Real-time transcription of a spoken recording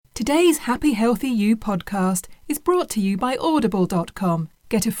Today's Happy Healthy You podcast is brought to you by Audible.com.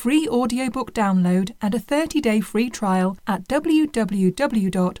 Get a free audiobook download and a 30-day free trial at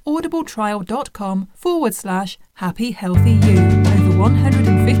www.audibletrial.com/happyhealthyyou. Over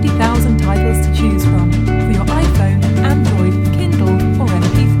 150,000 titles to choose from for your iPhone, Android, Kindle, or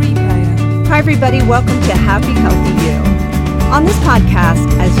MP3 player. Hi everybody, welcome to Happy Healthy You. On this podcast,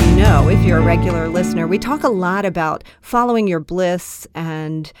 as you know, if you're a regular listener, we talk a lot about following your bliss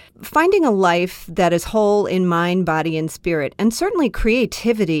and finding a life that is whole in mind, body, and spirit. And certainly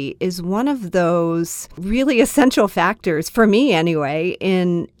creativity is one of those really essential factors, for me anyway,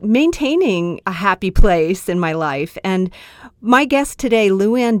 in maintaining a happy place in my life. And my guest today,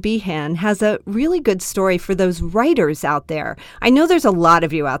 Lou-Anne Behan, has a really good story for those writers out there. I know there's a lot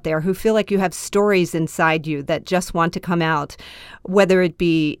of you out there who feel like you have stories inside you that just want to come out, whether it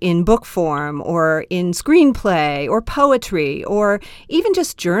be in book form or in screenplay or poetry or even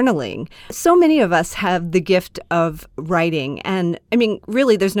just journaling. So many of us have the gift of writing. And I mean,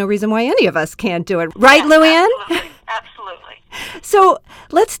 really, there's no reason why any of us can't do it. Right, Lou-Anne? Absolutely. So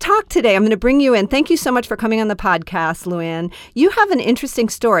let's talk today. I'm going to bring you in. Thank you so much for coming on the podcast, Lou-Anne. You have an interesting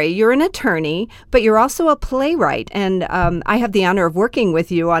story. You're an attorney, but you're also a playwright. And I have the honor of working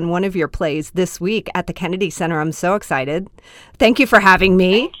with you on one of your plays this week at the Kennedy Center. I'm so excited. Thank you for having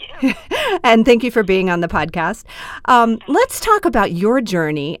me. Thank you. And thank you for being on the podcast. Let's talk about your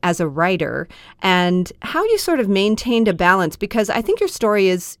journey as a writer and how you sort of maintained a balance, because I think your story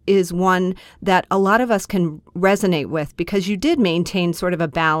is one that a lot of us can resonate with, because you did maintain sort of a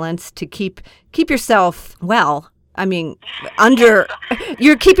balance to keep yourself well. I mean,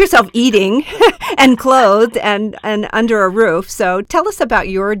 you keep yourself eating and clothed and under a roof. So tell us about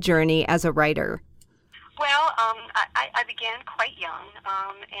your journey as a writer. Well, I began quite young,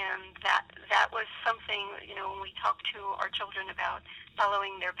 and that was something, when we talk to our children about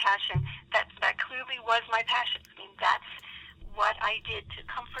following their passion, that clearly was my passion. I mean, that's what I did to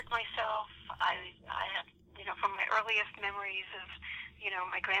comfort myself. I have, from my earliest memories of,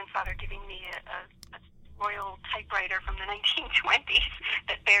 my grandfather giving me a Royal typewriter from the 1920s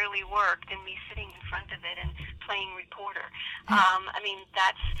that barely worked, and me sitting in front of it and playing reporter. I mean,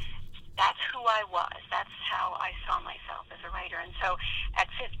 that's who I was. That's how I saw myself as a writer. And so at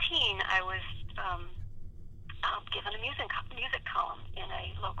 15, I was given a music column in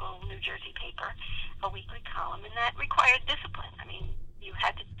a local New Jersey paper, a weekly column, and that required discipline. I mean, you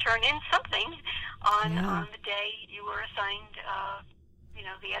had to turn in something on the day you were assigned.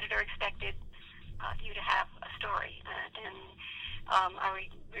 The editor expected you to have a story. I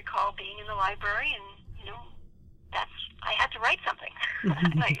recall being in the library and, I had to write something.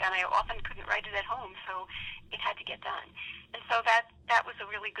 and I often couldn't write it at home, so it had to get done. And so that was a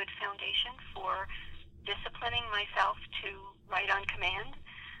really good foundation for disciplining myself to write on command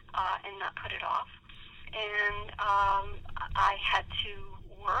and not put it off. And I had to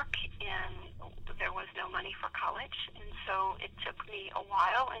work, and there was no money for college, and so it took me a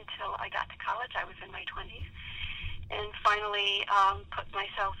while until I got to college. I was in my 20s, and finally put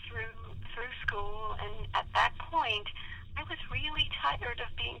myself through school. And at that point, I was really tired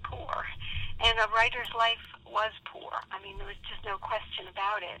of being poor, and a writer's life was poor. I mean, there was just no question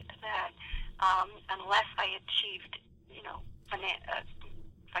about it that unless I achieved,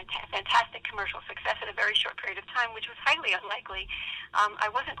 fantastic commercial success in a very short period of time, which was highly unlikely, I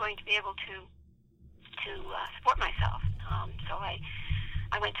wasn't going to be able to support myself. So I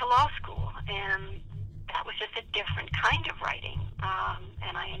went to law school, and that was just a different kind of writing,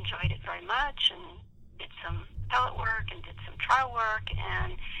 and I enjoyed it very much, and did some appellate work and did some trial work,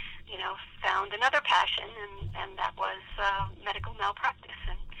 and found another passion, and that was medical malpractice,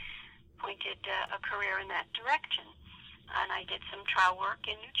 and pointed a career in that direction. And I did some trial work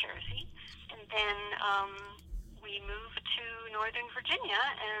in New Jersey, and then we moved to Northern Virginia,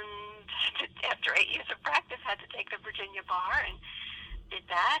 and after 8 years of practice, had to take the Virginia bar, and did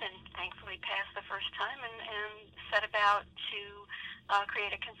that, and thankfully passed the first time, and set about to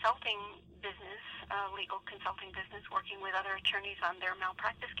create a consulting business, legal consulting business, working with other attorneys on their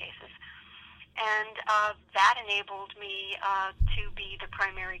malpractice cases. And that enabled me to be the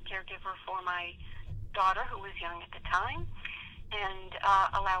primary caregiver for my daughter, who was young at the time, and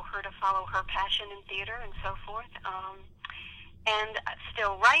allow her to follow her passion in theater and so forth, and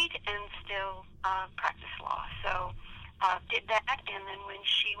still write and still practice law. So did that, and then when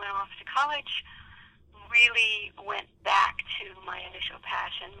she went off to college, really went back to my initial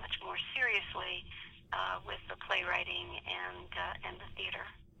passion much more seriously with the playwriting and the theater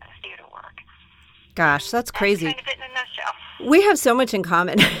work. Gosh, that's crazy. That's kind of it in a nutshell. We have so much in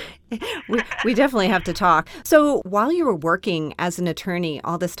common. We definitely have to talk. So while you were working as an attorney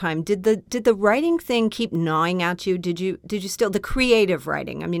all this time, did the writing thing keep gnawing at you? Did you still, the creative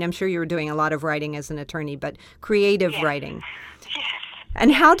writing? I mean, I'm sure you were doing a lot of writing as an attorney, but creative writing. Yes.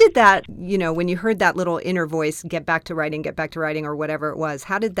 And how did that, when you heard that little inner voice, get back to writing, or whatever it was,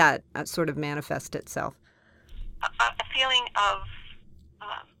 how did that sort of manifest itself? A feeling of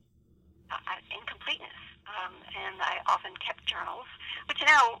incompleteness. And I often kept journals, which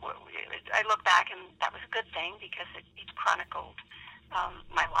now I look back and that was a good thing because it chronicled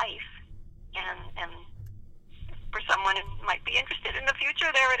my life. And for someone who might be interested in the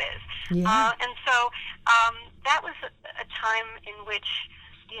future, there it is. Yeah. And so that was a time in which,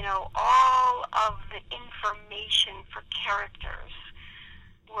 all of the information for characters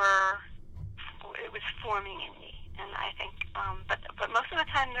it was forming in me. And I think, but most of the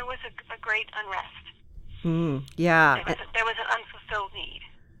time there was a great unrest. Yeah. There was an unfulfilled need.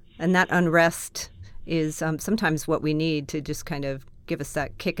 And that unrest is sometimes what we need to just kind of give us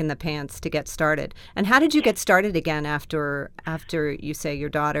that kick in the pants to get started. And how did you get started again after you say your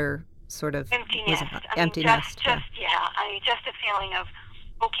daughter sort of empty was nest? Empty nest. Just a feeling of,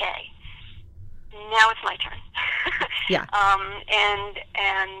 okay, now it's my turn. Yeah.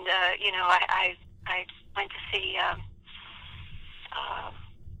 I went to see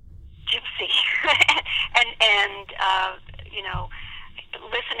Gypsy, and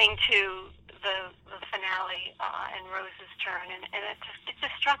listening to the finale and Rose's turn, and it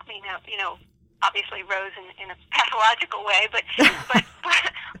just struck me now. Obviously Rose in a pathological way, but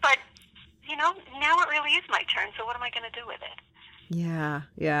now it really is my turn. So what am I going to do with it? Yeah.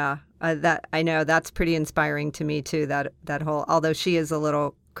 That I know that's pretty inspiring to me too. That whole, although she is a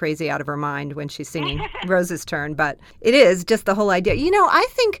little crazy out of her mind when she's singing Rose's Turn, but it is just the whole idea. I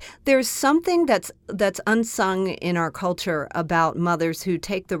think there's something that's unsung in our culture about mothers who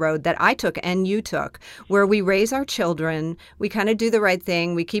take the road that I took and you took, where we raise our children, we kind of do the right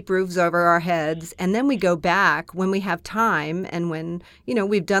thing, we keep roofs over our heads, and then we go back when we have time and when,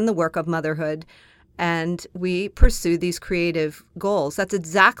 we've done the work of motherhood, and we pursue these creative goals. That's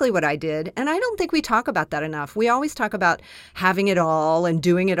exactly what I did. And I don't think we talk about that enough. We always talk about having it all and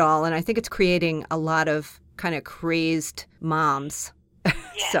doing it all. And I think it's creating a lot of kind of crazed moms.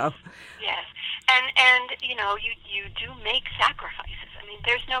 Yes. So. Yes. And you do make sacrifices. I mean,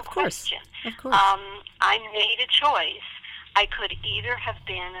 there's no question. Of course. I made a choice. I could either have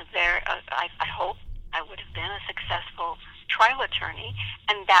been I hope I would have been a successful trial attorney,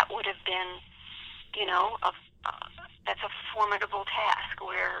 and that would have been that's a formidable task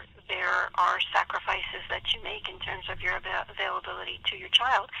where there are sacrifices that you make in terms of your availability to your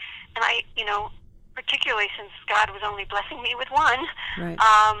child. And I, particularly since God was only blessing me with one, right.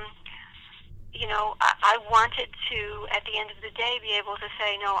 I wanted to, at the end of the day, be able to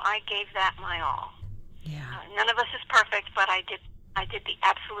say, no, I gave that my all. Yeah. None of us is perfect, but I did the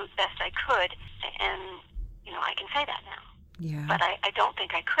absolute best I could, and, I can say that now. Yeah. But I don't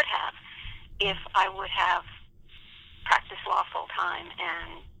think I could have if I would have practiced law full time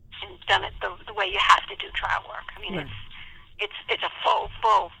and done it the way you have to do trial work. I mean, right. It's a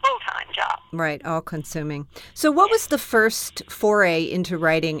full-time job. Right, all-consuming. So what was the first foray into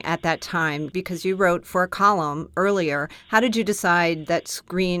writing at that time? Because you wrote for a column earlier. How did you decide that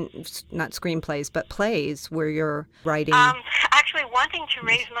not screenplays, but plays were your writing? Actually, wanting to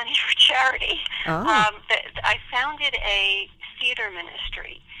raise money for charity. Oh. I founded a theater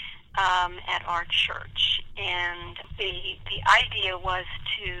ministry at our church, and the idea was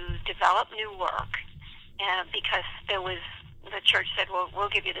to develop new work, because the church said, well, we'll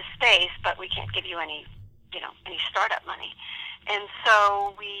give you the space, but we can't give you any startup money. And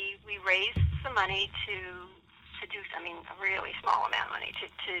so we raised some money to do, a really small amount of money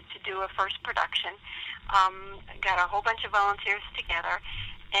to do a first production. Got a whole bunch of volunteers together,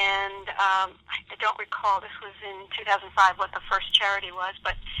 and I don't recall, this was in 2005, what the first charity was,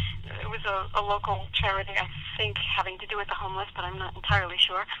 but it was a local charity, I think, having to do with the homeless, but I'm not entirely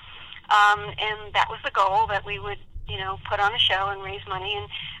sure. And that was the goal, that we would, put on a show and raise money. And,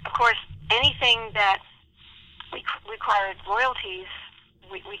 of course, anything that required royalties,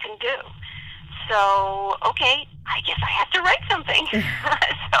 we can do. So, okay, I guess I have to write something.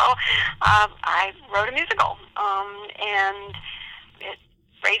 So I wrote a musical, and it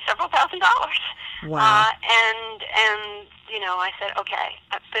raised several $1,000s. Wow. And I said, okay,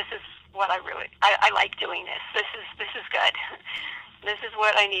 this is what I like doing this. This is good. This is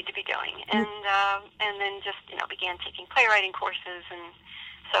what I need to be doing. And then just, began taking playwriting courses and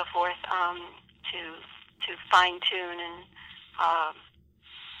so forth, to fine tune and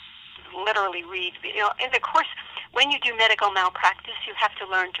literally read. And of course, when you do medical malpractice, you have to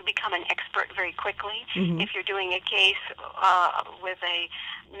learn to become an expert very quickly. Mm-hmm. If you're doing a case with a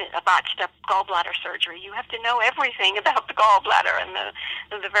botched up gallbladder surgery, you have to know everything about the gallbladder and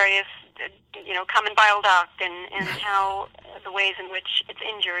the various, common bile duct and how the ways in which it's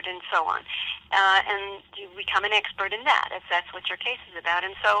injured and so on. And you become an expert in that if that's what your case is about.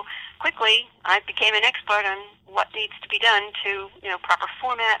 And so quickly, I became an expert on what needs to be done to, proper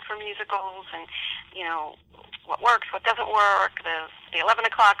format for musicals and, what works, what doesn't work, the 11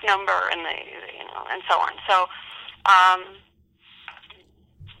 o'clock number, and and so on. So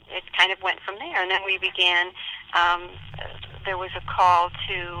it kind of went from there, and then we began. There was a call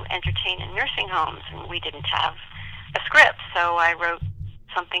to entertain in nursing homes, and we didn't have a script, so I wrote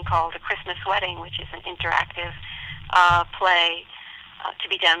something called A Christmas Wedding, which is an interactive play to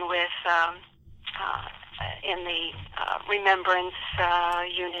be done with in the remembrance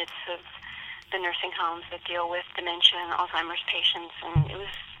units of the nursing homes that deal with dementia and Alzheimer's patients, and it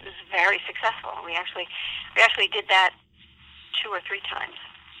was very successful. We actually did that 2 or 3 times.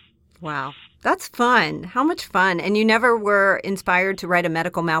 Wow. That's fun. How much fun. And you never were inspired to write a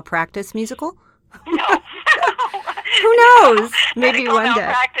medical malpractice musical? No. Who knows? Maybe medical one day.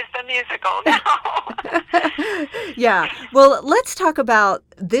 Malpractice the musical. No. Yeah. Well, let's talk about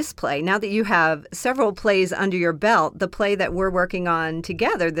this play. Now that you have several plays under your belt, the play that we're working on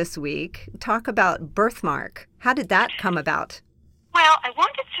together this week, talk about Birthmark. How did that come about? Well, I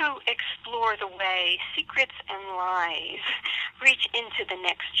wanted to explore the way secrets and lies reach into the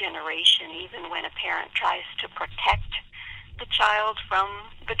next generation, even when a parent tries to protect the child from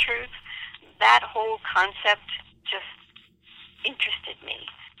the truth. That whole concept just interested me.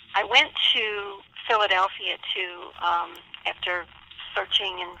 I went to Philadelphia after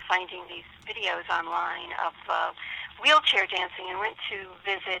searching and finding these videos online of wheelchair dancing, and went to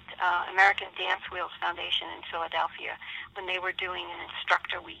visit American Dance Wheels Foundation in Philadelphia when they were doing an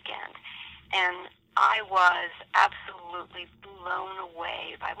instructor weekend. And I was absolutely blown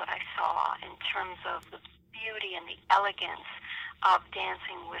away by what I saw in terms of the beauty and the elegance of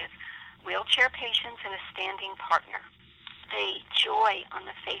dancing with wheelchair patients and a standing partner. The joy on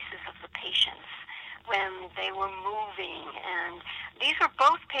the faces of the patients when they were moving, and these were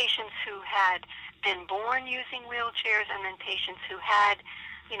both patients who had been born using wheelchairs, and then patients who had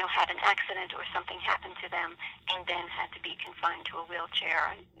an accident or something happened to them and then had to be confined to a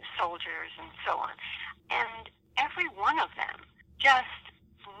wheelchair, and soldiers and so on. And every one of them just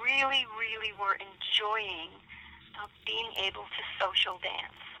really, really were enjoying being able to social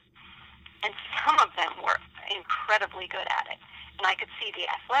dance. And some of them were incredibly good at it. And I could see the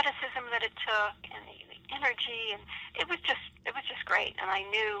athleticism that it took and the energy, and it was just great. And I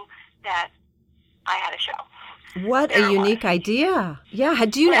knew that I had a show. What a unique idea. Yeah.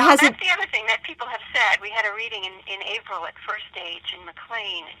 That's the other thing that people have said. We had a reading in April at First Stage in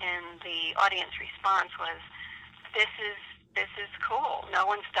McLean, and the audience response was, this is cool. No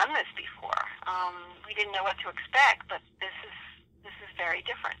one's done this before. We didn't know what to expect, but this is very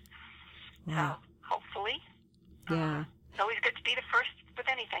different. Wow. So hopefully. Yeah. It's always good to be the first with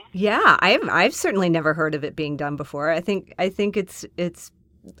anything. Yeah, I've certainly never heard of it being done before. I think it's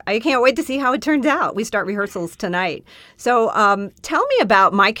I can't wait to see how it turns out. We start rehearsals tonight. So tell me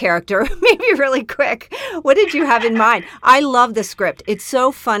about my character, maybe really quick. What did you have in mind? I love the script. It's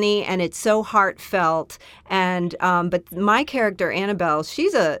so funny and it's so heartfelt. And but my character, Annabelle,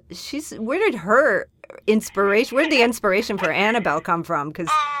 she's where did the inspiration for Annabelle come from?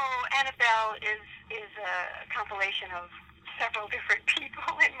 Annabelle is a compilation of several different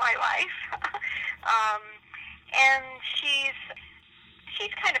people in my life. And she's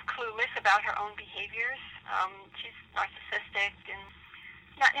kind of clueless about her own behaviors. She's narcissistic and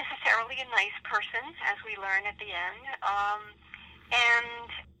not necessarily a nice person, as we learn at the end. And,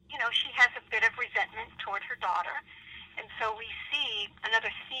 she has a bit of resentment toward her daughter. And so we see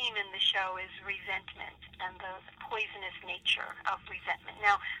another theme in the show is resentment and the poisonous nature of resentment.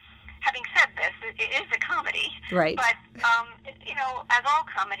 Now, having said this, it is a comedy. Right. But, as all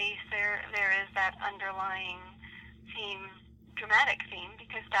comedies, there is that underlying dramatic theme,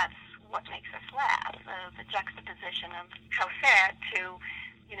 because that's what makes us laugh, the juxtaposition of how sad to,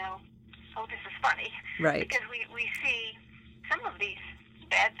 oh, this is funny. Right. Because we see some of these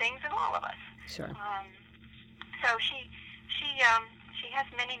bad things in all of us. Sure. So she has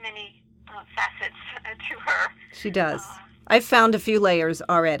many facets to her. She does. I've found a few layers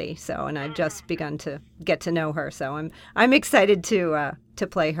already, and I've just begun to get to know her. So I'm excited to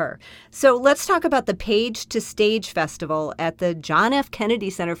play her. So let's talk about the Page to Stage Festival at the John F. Kennedy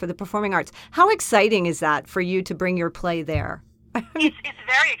Center for the Performing Arts. How exciting is that for you to bring your play there? It's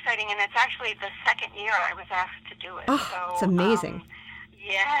very exciting, and it's actually the second year I was asked to do it. Oh, so, it's amazing.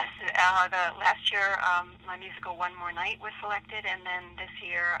 Yes, the last year my musical One More Night was selected, and then this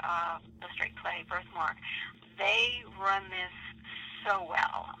year the straight play Birthmark. They run this so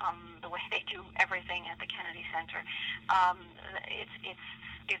well. The way they do everything at the Kennedy Center,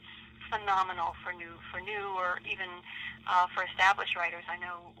 it's phenomenal for new or even for established writers. I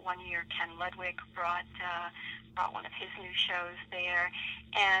know one year Ken Ludwig brought one of his new shows there,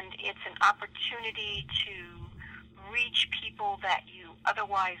 and it's an opportunity to reach people that you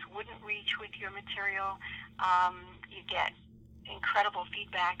otherwise wouldn't reach with your material. You get incredible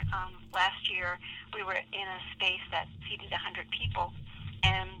feedback. Last year we were in a space that seated 100 people,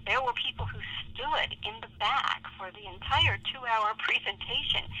 and there were people who stood in the back for the entire 2-hour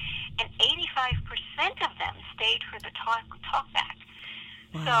presentation, and 85% of them stayed for the talk back.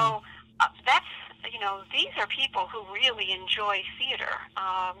 Wow. So that's, these are people who really enjoy theater,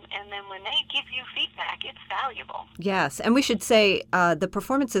 and then when they give you feedback, it's valuable. Yes, and we should say the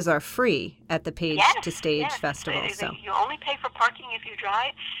performances are free at the Page to Stage Festival. So you only pay for parking if you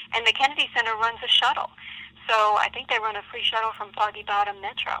drive, and the Kennedy Center runs a shuttle. So I think they run a free shuttle from Foggy Bottom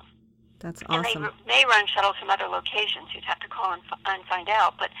Metro. That's awesome. And they run shuttles from other locations. You'd have to call and find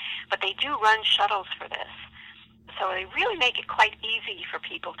out, but they do run shuttles for this. So they really make it quite easy for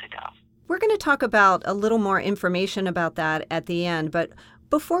people to go. We're going to talk about a little more information about that at the end, but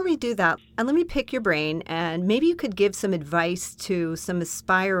before we do that, let me pick your brain, and maybe you could give some advice to some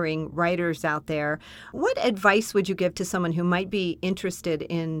aspiring writers out there. What advice would you give to someone who might be interested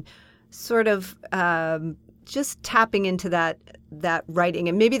in sort of just tapping into that writing,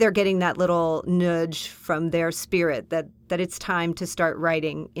 and maybe they're getting that little nudge from their spirit that it's time to start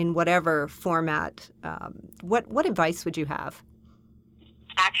writing in whatever format? What advice would you have?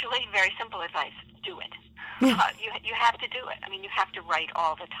 Actually, very simple advice: do it. You have to do it. I mean, you have to write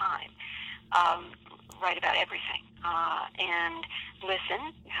all the time, write about everything, and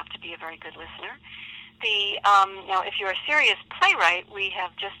listen. You have to be a very good listener. Now, if you're a serious playwright, we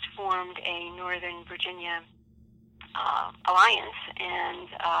have just formed a Northern Virginia alliance, and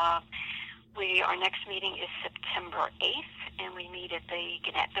our next meeting is September 8th, and we meet at the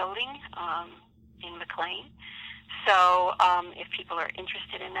Gannett Building in McLean. So if people are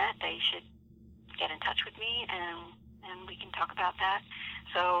interested in that, they should get in touch with me, and we can talk about that.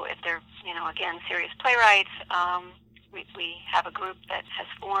 So if they're, again, serious playwrights, we have a group that has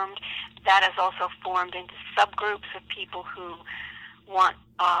formed. That has also formed into subgroups of people who want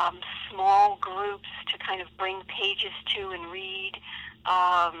small groups to kind of bring pages to and read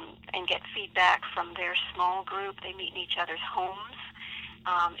and get feedback from their small group. They meet in each other's homes.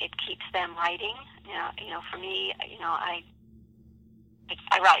 It keeps them writing. For me,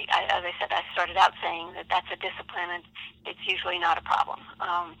 I write. As I said, I started out saying that that's a discipline, and it's usually not a problem.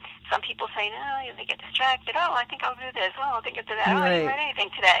 Some people say, no, they get distracted. Oh, I think I'll do this. Oh, I think I'll do that. Oh, I didn't write anything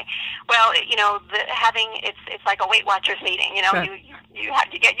today. Well, it's like a Weight Watchers meeting. Sure.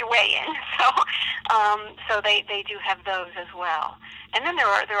 You get your way in. So they do have those as well. And then there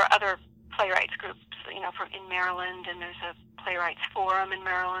are other playwrights groups, in Maryland, and there's a playwrights forum in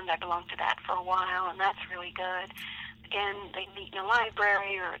Maryland. I belonged to that for a while, and that's really good. Again, they meet in a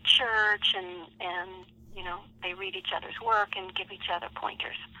library or a church, and they read each other's work and give each other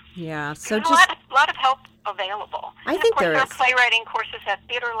pointers. Yeah, so there's a lot of help available. I think there is. There are playwriting courses at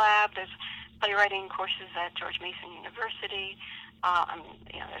Theater Lab. There's playwriting courses at George Mason University.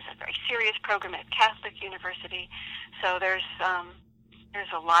 There's a very serious program at Catholic University. So there's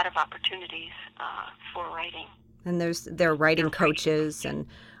a lot of opportunities for writing. And there are writing coaches, and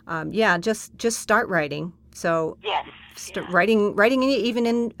just start writing. So yes, writing even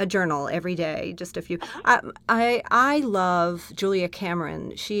in a journal every day, just a few. I love Julia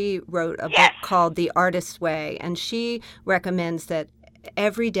Cameron. She wrote a book called The Artist's Way, and she recommends that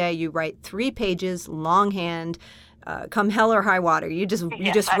every day you write 3 pages longhand. Come hell or high water, you just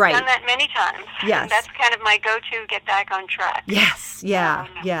write. I've done that many times. Yes, that's kind of my go-to. Get back on track. Yes,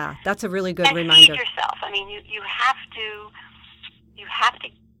 yeah. That's a really good and reminder. Feed yourself. I mean, you have to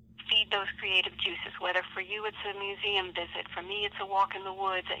feed those creative juices. Whether for you it's a museum visit, for me it's a walk in the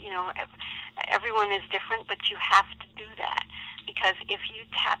woods. Everyone is different, but you have to do that, because if you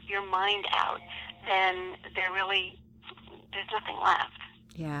tap your mind out, then there's nothing left.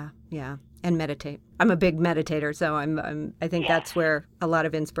 Yeah, and meditate. I'm a big meditator, so I think that's where a lot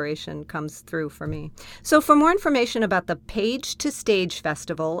of inspiration comes through for me. So for more information about the Page to Stage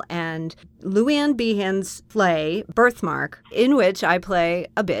Festival and Louann Behan's play, Birthmark, in which I play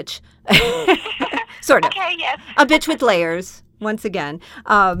a bitch, sort of. Okay, yes. A bitch with layers. once again.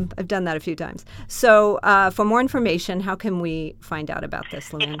 I've done that a few times. So for more information, how can we find out about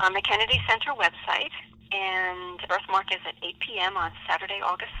this, Luann? It's on the Kennedy Center website, and Birthmark is at 8 p.m. on Saturday,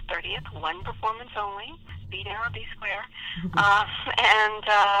 August 30th. One performance only. Be there or be square.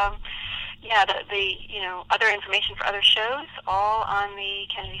 The other information for other shows, all on the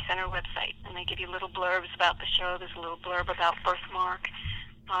Kennedy Center website. And they give you little blurbs about the show. There's a little blurb about Birthmark.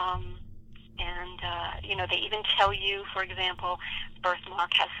 They even tell you, for example,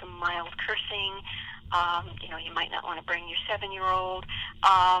 Birthmark has some mild cursing. You might not want to bring your 7-year-old.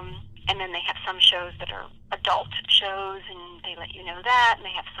 And then they have some shows that are adult shows, and they let you know that. And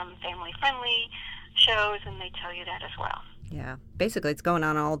they have some family-friendly shows, and they tell you that as well. Yeah. Basically, it's going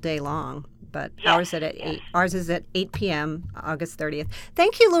on all day long. But Yes, ours is at 8 p.m., August 30th.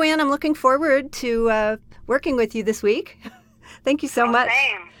 Thank you, Luann. I'm looking forward to working with you this week. Thank you so much.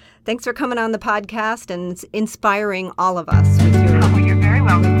 Same. Thanks for coming on the podcast and inspiring all of us with your, You're very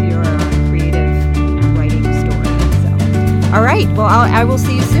welcome. with your creative writing story. So, all right. Well, I will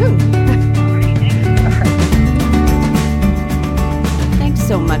see you soon. Thanks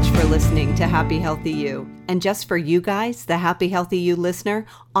so much for listening to Happy Healthy You. And just for you guys, the Happy Healthy You listener,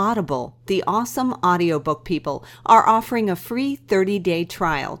 Audible, the awesome audiobook people, are offering a free 30-day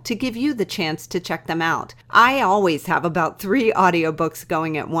trial to give you the chance to check them out. I always have about 3 audiobooks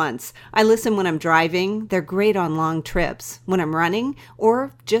going at once. I listen when I'm driving. They're great on long trips, when I'm running,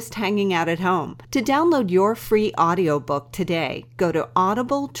 or just hanging out at home. To download your free audiobook today, go to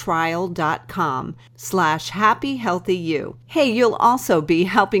audibletrial.com/happyhealthyu. Hey, you'll also be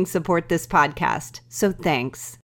helping support this podcast, so thanks.